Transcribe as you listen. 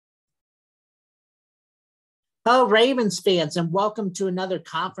Hello, Ravens fans, and welcome to another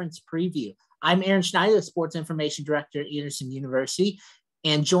conference preview. I'm Aaron Schneider, Sports Information Director at Anderson University,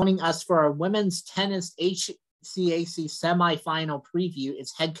 and joining us for our women's tennis HCAC Semifinal preview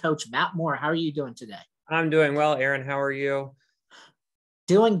is head coach Matt Moore. How are you doing today? I'm doing well, Aaron. How are you?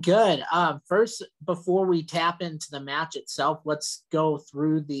 Doing good. First, before we tap into the match itself, let's go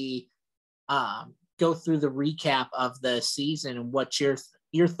through the recap of the season and what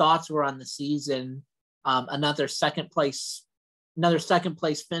your thoughts were on the season. Another second place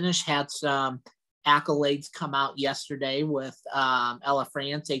finish. Had some accolades come out yesterday with Ella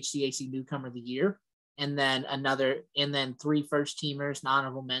France, HCAC Newcomer of the Year, and then three first teamers, an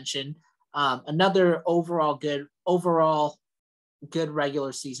honorable mention. Another overall good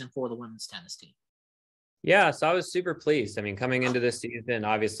regular season for the women's tennis team. Yeah, so I was super pleased. I mean, coming into this season,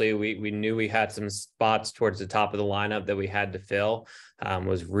 obviously we knew we had some spots towards the top of the lineup that we had to fill.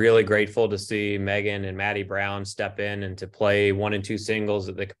 Was really grateful to see Megan and Maddie Brown step in and to play 1 and 2 singles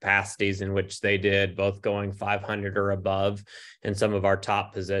at the capacities in which they did, both going 500 or above in some of our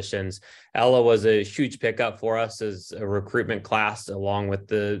top positions. Ella was a huge pickup for us as a recruitment class, along with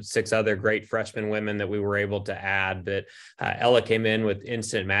the 6 other great freshman women that we were able to add. But Ella came in with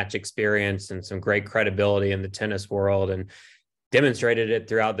instant match experience and some great credibility in the tennis world and demonstrated it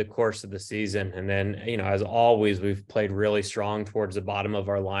throughout the course of the season. And then, as always, we've played really strong towards the bottom of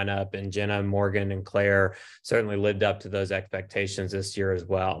our lineup, and Jenna, Morgan, and Claire certainly lived up to those expectations this year as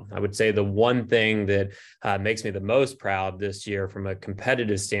well. I would say the one thing that makes me the most proud this year from a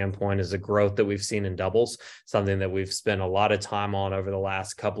competitive standpoint is the growth that we've seen in doubles, something that we've spent a lot of time on over the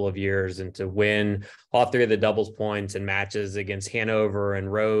last couple of years. And to win all 3 of the doubles points and matches against Hanover and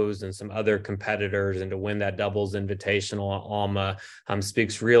Rose and some other competitors, and to win that doubles invitational at Alma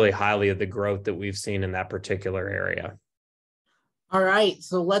speaks really highly of the growth that we've seen in that particular area. All right,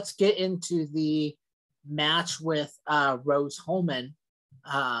 so let's get into the match with Rose-Hulman.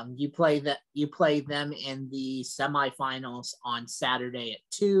 You play them in the semifinals on Saturday at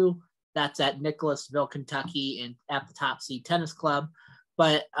 2. That's at Nicholasville, Kentucky, and at the Top Seed Tennis Club.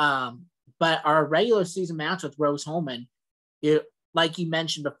 But our regular season match with Rose-Hulman, like you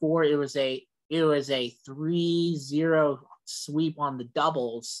mentioned before, it was a 3-0 sweep on the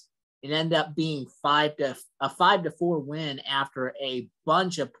doubles. It ended up being a 5-4 win after a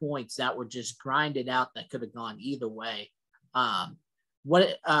bunch of points that were just grinded out that could have gone either way.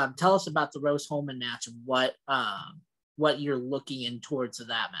 Tell us about the Rose-Hulman match and what you're looking in towards that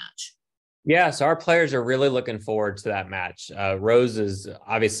match. Yeah, so our players are really looking forward to that match. Rose is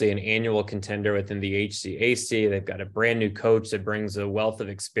obviously an annual contender within the HCAC. They've got a brand new coach that brings a wealth of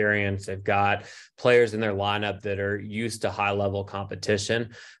experience. They've got players in their lineup that are used to high-level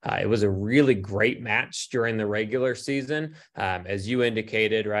competition. It was a really great match during the regular season. As you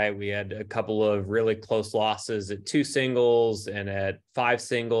indicated, right, we had a couple of really close losses at 2 singles and at 5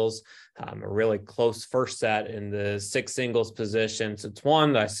 singles. A really close first set in the 6 singles position. So it's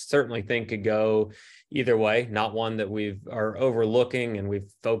one that I certainly think could go either way, not one that we are overlooking, and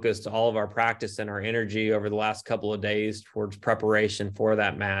we've focused all of our practice and our energy over the last couple of days towards preparation for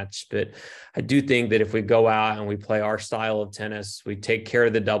that match. But I do think that if we go out and we play our style of tennis, we take care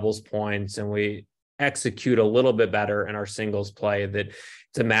of the doubles points, and we execute a little bit better in our singles play, that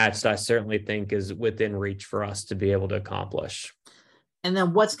it's a match that I certainly think is within reach for us to be able to accomplish. And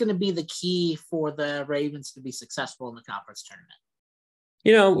then what's going to be the key for the Ravens to be successful in the conference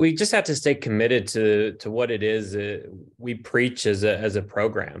tournament? We just have to stay committed to what it is we preach as a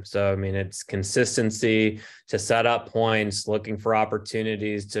program. So, I mean, it's consistency, to set up points, looking for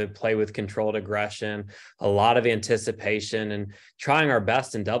opportunities to play with controlled aggression, a lot of anticipation, and trying our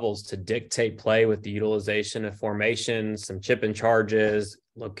best in doubles to dictate play with the utilization of formations, some chip and charges,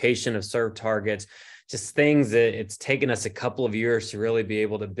 location of serve targets. Just things that it's taken us a couple of years to really be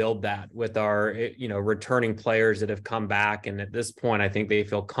able to build that with our, returning players that have come back. And at this point, I think they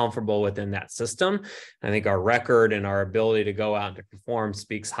feel comfortable within that system. I think our record and our ability to go out and to perform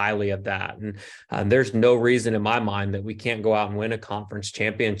speaks highly of that. And there's no reason in my mind that we can't go out and win a conference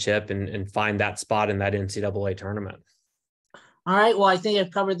championship and find that spot in that NCAA tournament. All right. Well, I think I've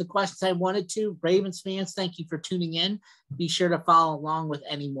covered the questions I wanted to. Ravens fans, thank you for tuning in. Be sure to follow along with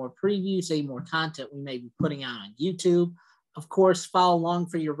any more previews, any more content we may be putting out on YouTube. Of course, follow along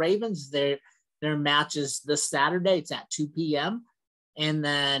for your Ravens. Their matches this Saturday. It's at 2 p.m. And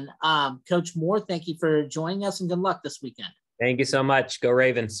then, Coach Moore, thank you for joining us, and good luck this weekend. Thank you so much. Go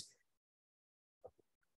Ravens.